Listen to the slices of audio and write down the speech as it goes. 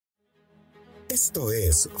Esto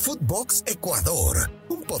es Footbox Ecuador,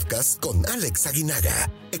 un podcast con Alex Aguinaga,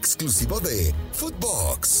 exclusivo de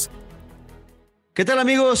Footbox. ¿Qué tal,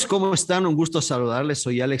 amigos? ¿Cómo están? Un gusto saludarles.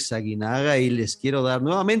 Soy Alex Aguinaga y les quiero dar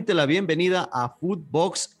nuevamente la bienvenida a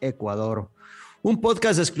Footbox Ecuador, un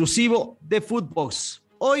podcast exclusivo de Footbox.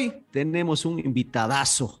 Hoy tenemos un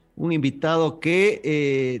invitadazo, un invitado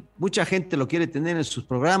que mucha gente lo quiere tener en sus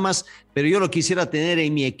programas, pero yo lo quisiera tener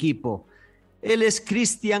en mi equipo. Él es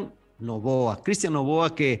Cristian Noboa. Cristian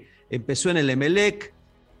Noboa, que empezó en el Emelec,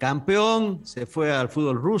 campeón, se fue al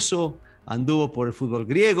fútbol ruso, anduvo por el fútbol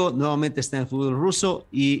griego, nuevamente está en el fútbol ruso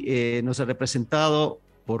y nos ha representado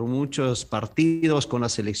por muchos partidos con la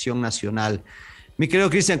selección nacional. Mi querido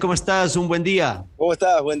Cristian, ¿cómo estás? Un buen día. ¿Cómo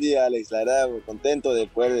estás? Buen día, Alex. La verdad, muy contento de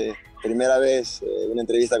poder, primera vez, una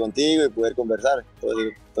entrevista contigo y poder conversar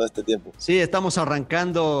todo este tiempo. Sí, estamos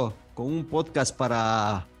arrancando con un podcast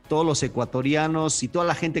para todos los ecuatorianos y toda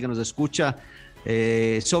la gente que nos escucha,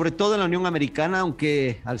 sobre todo en la Unión Americana,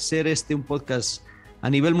 aunque al ser un podcast a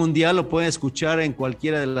nivel mundial lo pueden escuchar en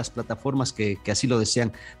cualquiera de las plataformas que así lo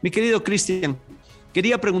desean. Mi querido Cristian,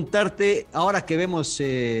 quería preguntarte, ahora que vemos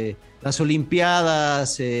las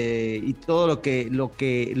Olimpiadas y todo lo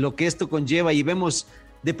que esto conlleva y vemos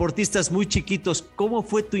deportistas muy chiquitos, ¿cómo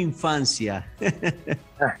fue tu infancia?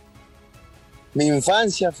 Mi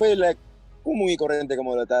infancia fue muy corriente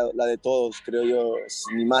como la de todos, creo yo,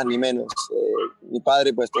 ni más ni menos. Mi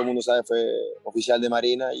padre, pues todo el mundo sabe, fue oficial de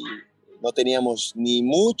Marina y no teníamos ni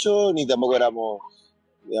mucho, ni tampoco éramos,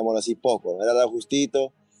 digámoslo así, poco. Era lo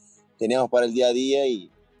justito, teníamos para el día a día y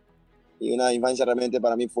una infancia realmente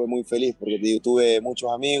para mí fue muy feliz porque tuve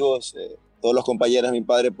muchos amigos, todos los compañeros de mi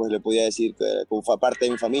padre, pues le podía decir que como fue parte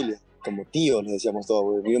de mi familia. Como tíos, les decíamos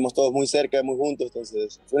todos, vivimos todos muy cerca, muy juntos,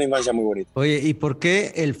 entonces fue una infancia muy bonita. Oye, ¿y por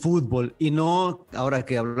qué el fútbol? Y no, ahora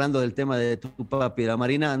que hablando del tema de tu papi, la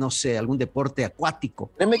Marina, no sé, algún deporte acuático.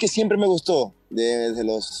 Créeme que siempre me gustó, desde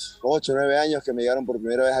los 8 o 9 años que me llegaron por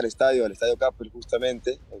primera vez al estadio Capel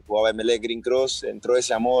justamente, jugaba Emelec Green Cross, entró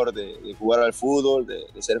ese amor de jugar al fútbol,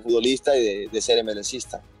 de ser futbolista y de ser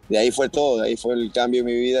emelecista. De ahí fue todo, de ahí fue el cambio en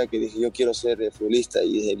mi vida que dije yo quiero ser futbolista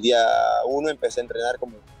y desde el día 1 empecé a entrenar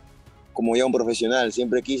como ya un profesional.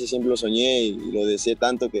 Siempre quise, siempre lo soñé y lo deseé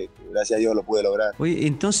tanto que gracias a Dios lo pude lograr. Oye,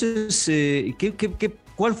 entonces,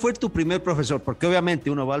 ¿cuál fue tu primer profesor? Porque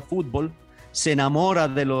obviamente uno va al fútbol, se enamora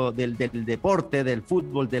del deporte, del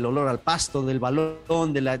fútbol, del olor al pasto, del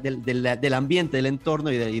balón, del ambiente, del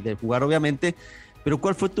entorno y de jugar obviamente, pero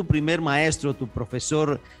 ¿cuál fue tu primer maestro, tu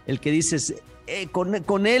profesor, el que dices,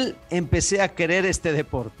 con él empecé a querer este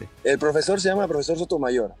deporte? El profesor se llama profesor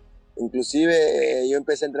Sotomayor. Inclusive yo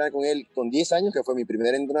empecé a entrenar con él con 10 años, que fue mi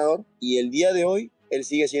primer entrenador, y el día de hoy él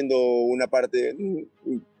sigue siendo una parte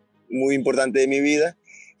muy importante de mi vida,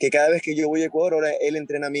 que cada vez que yo voy a Ecuador, ahora él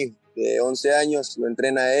entrena a mi hijo. De 11 años lo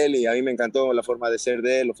entrena a él y a mí me encantó la forma de ser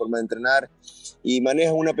de él, la forma de entrenar, y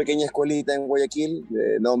maneja una pequeña escuelita en Guayaquil,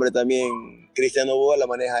 de nombre también Cristian Noboa, la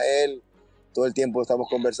maneja él, todo el tiempo estamos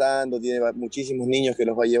conversando, tiene muchísimos niños que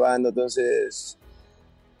los va llevando, entonces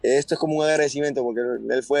esto es como un agradecimiento porque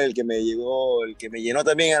él fue el que me llenó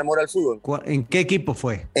también el amor al fútbol. ¿En qué equipo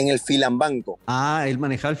fue? En el Filambanco. Ah, él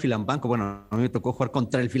manejaba el Filambanco. Bueno, a mí me tocó jugar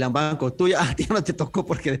contra el Filambanco. A ti no te tocó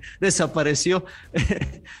porque desapareció,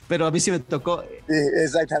 pero a mí sí me tocó. Sí,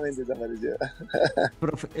 exactamente, desapareció.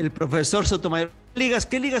 El profesor Sotomayor.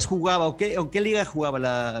 ¿Qué ligas jugaba o qué liga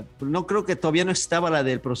jugaba? No creo que todavía no estaba la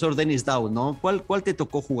del profesor Dennis Dow, ¿no? ¿Cuál te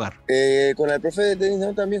tocó jugar? Con el profe Dennis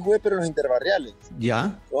Dow también jugué, pero en los interbarriales.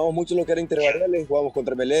 ¿Ya? Jugamos mucho lo que era interbarriales, jugamos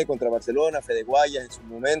contra Melé, contra Barcelona, Fede Guayas en su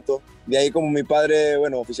momento. De ahí como mi padre,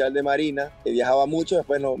 oficial de Marina, viajaba mucho,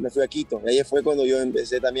 después me fui a Quito. Y ahí fue cuando yo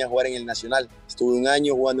empecé también a jugar en el Nacional. Estuve un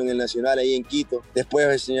año jugando en el Nacional ahí en Quito.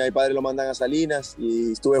 Después mi padre lo mandan a Salinas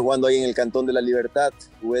y estuve jugando ahí en el Cantón de la Libertad.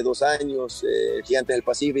 Jugué 2 años, Gigantes del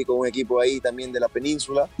Pacífico, un equipo ahí también de la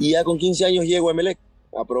península. Y ya con 15 años llego a Emelec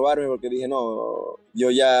a probarme porque dije, no, yo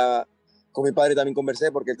ya... Con mi padre también conversé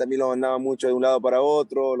porque él también lo mandaba mucho de un lado para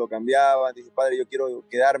otro, lo cambiaba. Dije, padre, yo quiero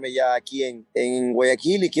quedarme ya aquí en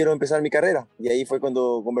Guayaquil y quiero empezar mi carrera. Y ahí fue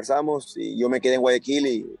cuando conversamos y yo me quedé en Guayaquil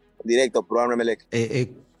y directo a probarme Emelec.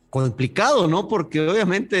 Complicado, ¿no? Porque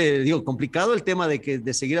obviamente, complicado el tema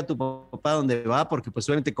de seguir a tu papá donde va, porque pues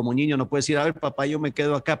obviamente como niño no puedes decir, a ver, papá, yo me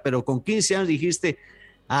quedo acá, pero con 15 años dijiste,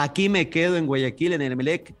 aquí me quedo en Guayaquil, en el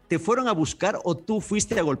Emelec. ¿Te fueron a buscar o tú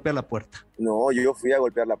fuiste a golpear la puerta? No, yo fui a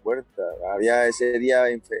golpear la puerta. Había ese día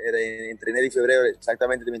entre enero y febrero,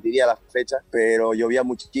 exactamente te mentiría la fecha, pero llovía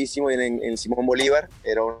muchísimo en Simón Bolívar.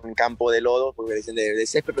 Era un campo de lodo, porque dicen de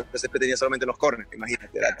césped, pero el césped tenía solamente los córneres,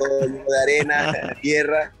 imagínate. Era todo lleno de arena,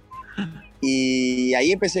 tierra. Y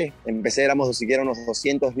ahí empecé, éramos siquiera unos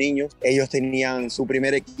 200 niños. Ellos tenían su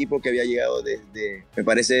primer equipo que había llegado desde, me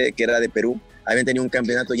parece que era de Perú. Habían tenido un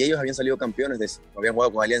campeonato y ellos habían salido campeones de eso. Habían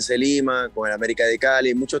jugado con Alianza de Lima, con el América de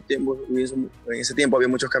Cali. En ese tiempo había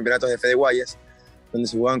muchos campeonatos de Fede Guayas, donde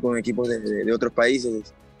se jugaban con equipos de otros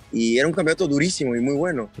países. Y era un campeonato durísimo y muy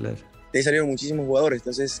bueno. Claro. De ahí salieron muchísimos jugadores.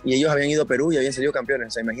 Entonces, y ellos habían ido a Perú y habían salido campeones.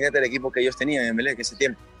 O sea, imagínate el equipo que ellos tenían en Melec ese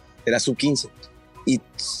tiempo. Era sub-15. Y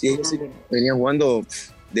ellos venían jugando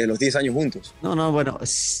de los 10 años juntos. No, bueno,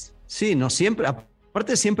 sí, no siempre.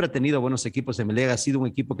 Aparte, siempre ha tenido buenos equipos de Melec, ha sido un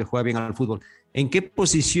equipo que juega bien al fútbol. ¿En qué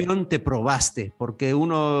posición te probaste? Porque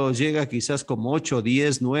uno llega quizás como 8,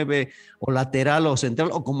 10, 9, o lateral o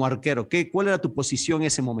central, o como arquero. ¿Cuál era tu posición en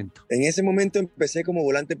ese momento? En ese momento empecé como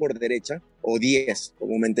volante por derecha, o 10,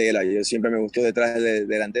 comúnmente era. Yo siempre me gustó detrás del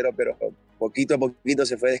delantero, pero poquito a poquito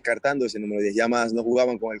se fue descartando ese número 10. Ya más no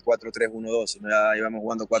jugaban con el 4-3-1-2, sino ya íbamos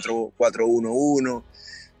jugando 4-1-1.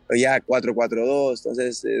 Ya 4-4-2,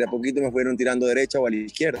 entonces de a poquito me fueron tirando derecha o a la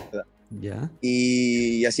izquierda. Ya.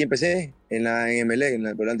 Y así empecé en Melec, en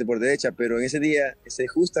el volante por derecha, pero en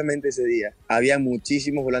justamente ese día, había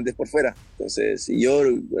muchísimos volantes por fuera. Entonces, yo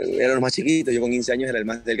era los más chiquitos, yo con 15 años era el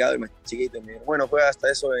más delgado y más chiquito. Y me dijo, bueno, juega hasta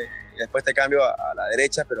eso, y después te cambio a la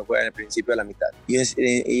derecha, pero juega en el principio a la mitad.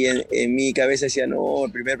 Y en mi cabeza decía, no,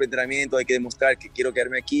 el primer entrenamiento hay que demostrar que quiero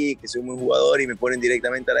quedarme aquí, que soy un buen jugador, y me ponen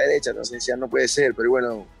directamente a la derecha. Entonces decía, no puede ser, pero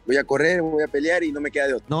bueno, voy a correr, voy a pelear y no me queda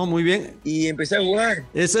de otro. No, muy bien. Y empecé a jugar.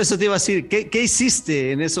 Eso te iba a decir. ¿Qué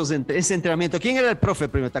hiciste en ese entrenamiento? ¿Quién era el profe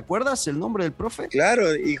primero? ¿Te acuerdas el nombre del profe?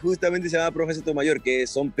 Claro, y justamente se llama profe Sotomayor, que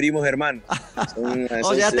son primos hermanos.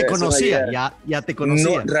 Ya te conocía, ya te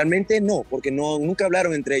conocía. No, realmente no, porque nunca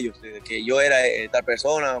hablaron entre ellos, de que yo era tal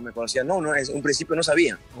persona, o me conocían. No, en un principio no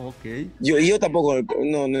sabían. Ok. Yo tampoco,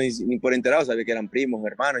 ni por enterado sabía que eran primos,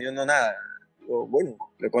 hermanos, yo no nada. Bueno,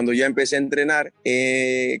 cuando ya empecé a entrenar,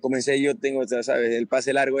 yo tengo, ¿sabes?, el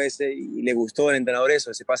pase largo ese, y le gustó al entrenador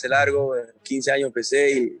ese pase largo. 15 años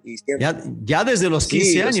empecé y ya desde los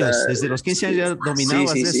 15 años, o sea, desde los 15 años ya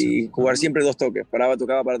dominabas eso. Sí, jugar siempre 2 toques, paraba,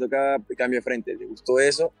 tocaba, cambio de frente, le gustó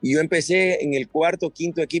eso. Y yo empecé en el 4º,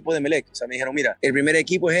 5º equipo de Melec. O sea, me dijeron, mira, el primer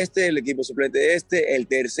equipo es el equipo suplente es el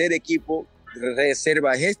tercer equipo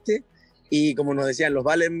reserva es y como nos decían los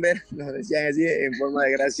Wallenberg, nos decían así en forma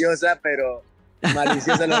de graciosa, pero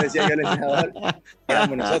maliciosa, lo decía yo el entrenador,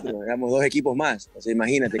 éramos nosotros, éramos 2 equipos más. O sea,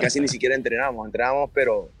 imagínate, casi ni siquiera entrenábamos,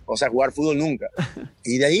 pero, o sea, jugar fútbol nunca.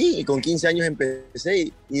 Y de ahí, con 15 años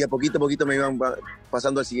empecé, y de poquito a poquito me iban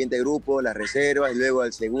pasando al siguiente grupo, las reservas, y luego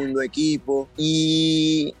al segundo equipo.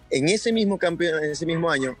 Y en ese mismo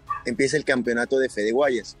año empieza el campeonato de Fede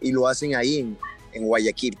Guayas, y lo hacen ahí en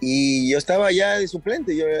Guayaquil. Y yo estaba ya de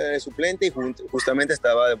suplente, y justamente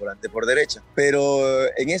estaba de volante por derecha. Pero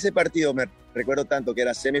en ese partido me recuerdo tanto que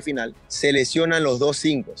era semifinal, se lesionan los 2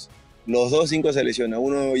 5. Los 2 5 se lesionan.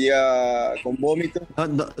 Uno llega con vómito.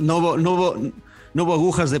 ¿No hubo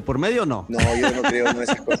agujas de por medio o no? No, yo no creo en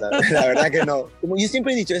esas cosas. La verdad que no. Como yo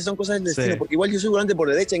siempre he dicho, esas son cosas del destino, porque igual yo soy volante por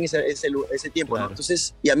derecha en ese tiempo, claro, ¿no?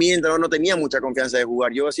 Entonces, y a mí el entrenador no tenía mucha confianza de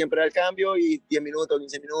jugar. Yo siempre era al cambio y 10 minutos,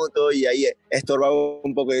 15 minutos, y ahí estorbaba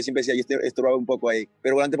un poco. Yo siempre decía, yo estorbaba un poco ahí.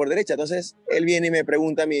 Pero volante por derecha. Entonces, él viene y me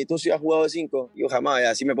pregunta a mí, ¿tú sí has jugado de 5? Yo jamás,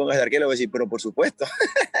 así me pongas de arquero, le voy a decir, pero por supuesto.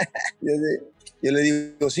 Yo le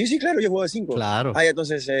digo, sí, claro, yo juego de 5. Claro.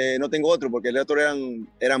 Entonces no tengo otro, porque el otro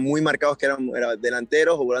eran muy marcados, que eran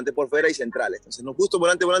delanteros o volante por fuera y centrales. Entonces, no, justo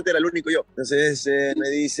volante era el único yo. Entonces me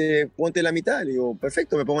dice, ponte la mitad. Le digo,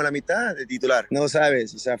 perfecto, me pongo la mitad de titular. No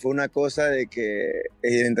sabes, o sea, fue una cosa de que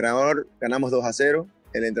el entrenador, ganamos 2-0.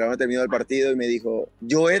 El entrenador terminó el partido y me dijo,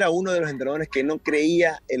 yo era uno de los entrenadores que no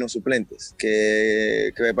creía en los suplentes,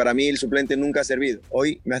 que para mí el suplente nunca ha servido.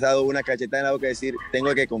 Hoy me has dado una cachetada en la boca de decir,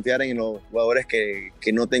 tengo que confiar en los jugadores que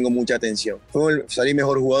no tengo mucha atención. Salí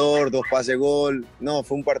mejor jugador, 2 pases gol. No,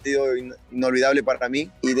 fue un partido inolvidable para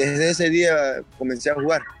mí, y desde ese día comencé a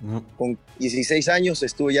jugar. Con 16 años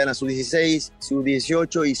estuve ya en la sub-16,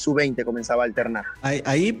 sub-18 y sub-20 comenzaba a alternar.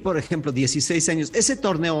 Ahí, por ejemplo, 16 años. ¿Ese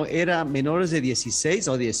torneo era menores de 16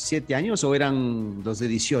 o 17 años o eran los de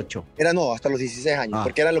 18? No, hasta los 16 años,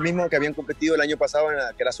 porque era lo mismo que habían competido el año pasado,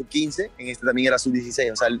 que era sub-15, en este también era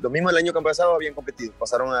sub-16. O sea, lo mismo el año que pasado habían competido,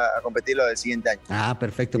 pasaron a competir lo del siguiente año.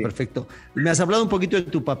 Perfecto, sí. Perfecto. Me has hablado un poquito de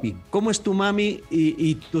tu papi. ¿Cómo es tu mami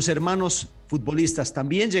y tus hermanos futbolistas?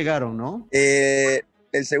 También llegaron, ¿no?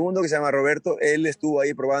 El segundo, que se llama Roberto, él estuvo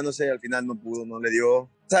ahí probándose, al final no pudo, no le dio.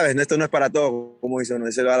 ¿Sabes? Esto no es para todo, como dice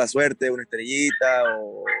uno, se le da la suerte, una estrellita,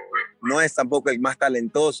 o no es tampoco el más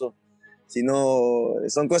talentoso, sino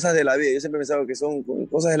son cosas de la vida. Yo siempre he pensado que son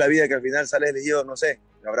cosas de la vida que al final sales elegido, no sé,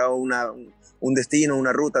 habrá un destino,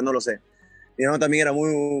 una ruta, no lo sé. Mi hermano también era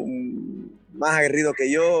más aguerrido que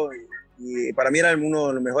yo y para mí era uno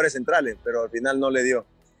de los mejores centrales, pero al final no le dio.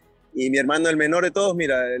 Y mi hermano, el menor de todos,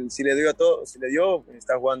 mira, él sí le dio a todos, sí le dio,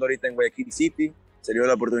 está jugando ahorita en Guayaquil City, se dio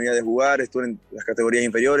la oportunidad de jugar, estuvo en las categorías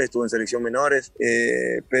inferiores, estuvo en selección menores,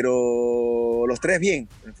 pero los tres bien,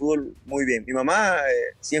 el fútbol muy bien. Mi mamá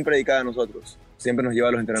siempre dedicada a nosotros, siempre nos lleva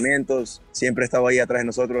a los entrenamientos, siempre estaba ahí atrás de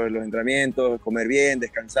nosotros en los entrenamientos, comer bien,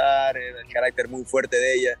 descansar, el carácter muy fuerte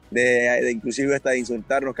de ella, de inclusive hasta de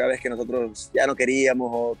insultarnos cada vez que nosotros ya no queríamos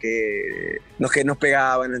o que nos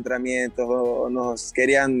pegaban en los entrenamientos o nos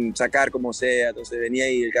querían sacar como sea. Entonces venía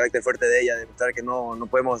ahí el carácter fuerte de ella, de mostrar que no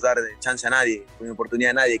podemos dar chance a nadie, ni oportunidad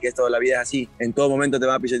a nadie, que esto de la vida es así, en todo momento te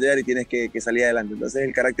van a pisotear y tienes que salir adelante. Entonces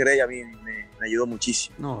el carácter de ella a mí me ayudó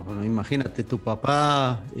muchísimo. No, bueno, imagínate, tu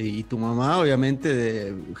papá y tu mamá, obviamente,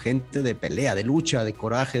 de gente de pelea, de lucha, de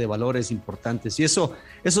coraje, de valores importantes. Y eso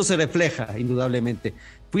se refleja, indudablemente.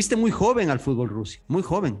 Fuiste muy joven al fútbol ruso, muy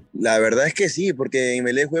joven. La verdad es que sí, porque en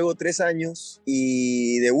Melé juego 3 años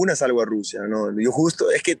y de una salgo a Rusia, ¿no? Yo justo,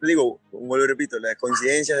 es que te digo, como lo repito, las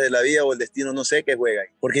coincidencias de la vida o el destino, no sé qué juega ahí.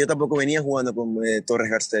 Porque yo tampoco venía jugando con Torres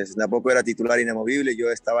Garcés, tampoco era titular inamovible, yo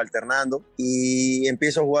estaba alternando y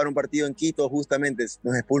empiezo a jugar un partido en Quito, justamente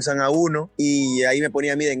nos expulsan a uno y ahí me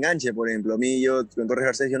ponía a mí de enganche, por ejemplo. A mí, yo con Torres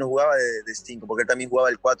Garcés yo no jugaba de 5, porque él también jugaba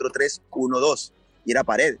el 4-3-1-2. Y era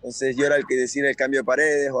Paredes. Entonces yo era el que decía el cambio de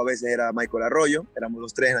Paredes, o a veces era Michael Arroyo, éramos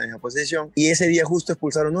los tres en la misma posición. Y ese día justo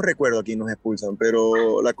expulsaron, no recuerdo a quién nos expulsan,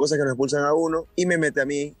 pero la cosa es que nos expulsan a uno y me mete a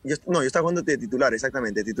mí. Yo estaba jugando de titular,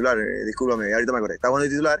 exactamente, titular, discúlpame, ahorita me acordé. Estaba jugando de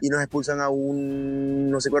titular y nos expulsan a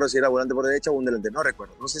un, no sé si era volante por derecha o un delantero, no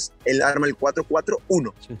recuerdo. Entonces él arma el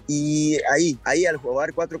 4-4-1. Sí. Y ahí al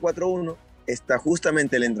jugar 4-4-1 está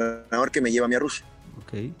justamente el entrenador que me lleva a mí a Rusia.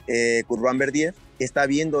 Okay. Kurban Berdiev, está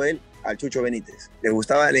viendo él al Chucho Benítez.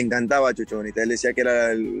 Le encantaba a Chucho Benítez. Él decía que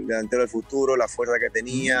era el delantero del futuro, la fuerza que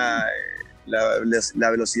tenía, la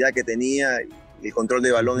velocidad que tenía, y el control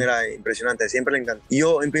de balón era impresionante. Siempre le encantó. Y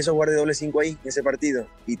yo empiezo a jugar de doble 5 ahí, en ese partido.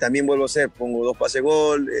 Y también vuelvo a hacer, pongo 2 pases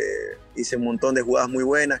gol, hice un montón de jugadas muy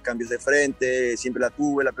buenas, cambios de frente, siempre la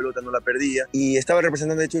tuve, la pelota no la perdía. Y estaba el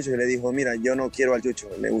representante de Chucho y le dijo, mira, yo no quiero al Chucho,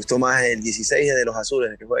 me gustó más el 16 de los azules,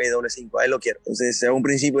 el que juega ahí doble 5, a él lo quiero. Entonces a un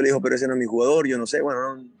principio le dijo, pero ese no es mi jugador, yo no sé,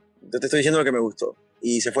 bueno, no, yo te estoy diciendo lo que me gustó.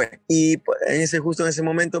 Y se fue. Y justo en ese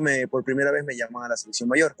momento, por primera vez me llaman a la selección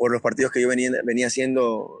mayor, por los partidos que yo venía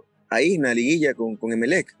haciendo ahí en la liguilla con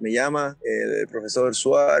Emelec. Me llama el profesor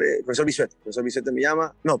Suárez, profesor Bisuete me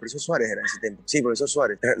llama, no, profesor Suárez era en ese tiempo, sí, profesor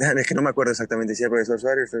Suárez, es que no me acuerdo exactamente si era profesor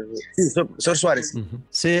Suárez, sí, profesor Suárez. Uh-huh.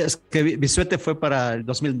 Sí, es que Bisuete fue para el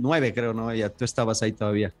 2009, creo, ¿no? Ya tú estabas ahí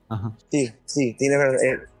todavía. Ajá. Sí, tiene verdad.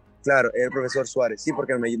 Claro, el profesor Suárez, sí,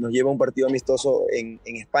 porque nos lleva un partido amistoso en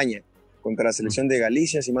España contra la selección de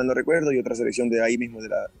Galicia, si mal no recuerdo, y otra selección de ahí mismo,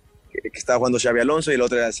 que estaba jugando Xavi Alonso y el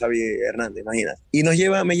otro era Xavi Hernández, imagínate. Y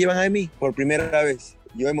me llevan a mí por primera vez,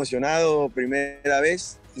 yo emocionado, primera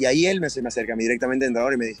vez, y ahí él se me acerca a mí directamente al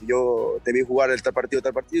entrenador y me dice, yo te vi jugar tal partido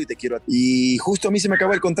y te quiero a ti. Y justo a mí se me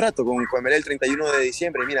acabó el contrato con Melé el 31 de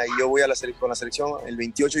diciembre, mira, y yo voy con la selección el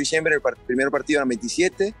 28 de diciembre, el primer partido era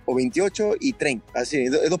 27 o 28 y 30, así,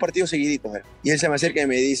 2 partidos seguiditos. Y él se me acerca y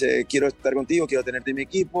me dice, quiero estar contigo, quiero tenerte en mi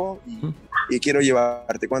equipo y quiero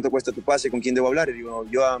llevarte, ¿cuánto cuesta tu pase? ¿Con quién debo hablar? Y digo,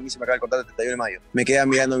 a mí se me acaba el contrato el 31 de mayo. Me queda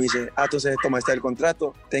mirando y me dice, entonces toma, está el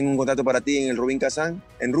contrato, tengo un contrato para ti en el Rubin Kazán,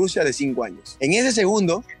 en Rusia, de 5 años. En ese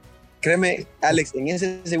segundo, créeme, Alex, en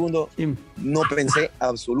ese segundo no pensé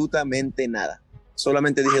absolutamente nada.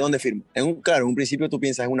 Solamente dije, ¿dónde firmo? Claro, en un principio tú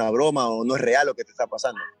piensas, es una broma o no es real lo que te está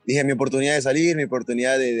pasando. Dije, mi oportunidad de salir, mi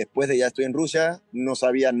oportunidad después de ya estoy en Rusia, no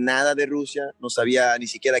sabía nada de Rusia, no sabía ni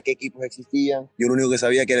siquiera qué equipos existían. Yo lo único que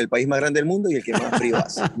sabía que era el país más grande del mundo y el que más frío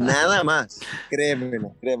hace. Nada más.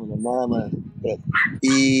 Créemelo, nada más.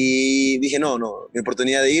 Y dije, no, mi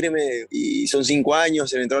oportunidad de irme, y son 5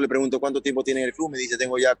 años. El entrenador le pregunto cuánto tiempo tiene en el club, me dice,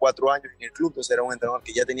 tengo ya 4 años en el club. Entonces era un entrenador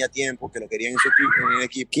que ya tenía tiempo, que lo querían en su equipo, en el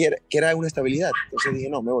equipo, que era una estabilidad. Entonces dije,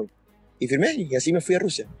 no, me voy. Y firmé, y así me fui a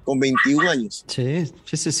Rusia, con 21 años.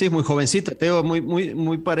 Sí, muy jovencito, Teo,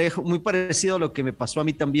 muy parejo, muy parecido a lo que me pasó a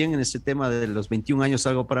mí también en ese tema de los 21 años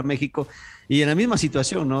salgo para México, y en la misma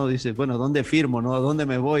situación, ¿no? Dices, bueno, ¿dónde firmo, no? ¿Dónde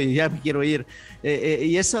me voy? Ya me quiero ir.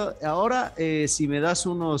 Y eso, ahora, si me das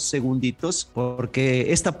unos segunditos,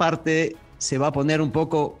 porque esta parte se va a poner un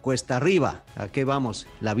poco cuesta arriba. ¿A qué vamos?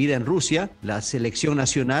 La vida en Rusia, la selección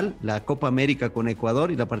nacional, la Copa América con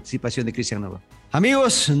Ecuador y la participación de Cristian Noboa.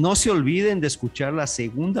 Amigos, no se olviden de escuchar la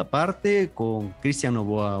segunda parte con Cristian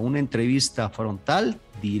Noboa, una entrevista frontal,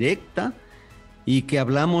 directa, y que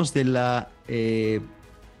hablamos de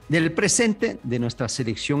del presente de nuestra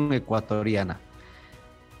selección ecuatoriana.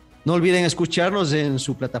 No olviden escucharnos en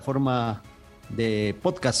su plataforma de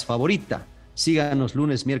podcast favorita. Síganos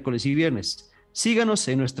lunes, miércoles y viernes. Síganos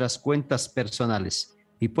en nuestras cuentas personales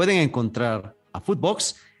y pueden encontrar a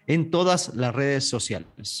Footbox en todas las redes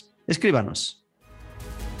sociales. Escríbanos.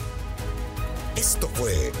 Esto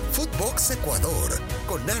fue Footbox Ecuador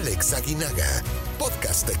con Alex Aguinaga,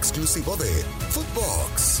 podcast exclusivo de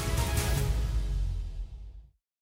Footbox.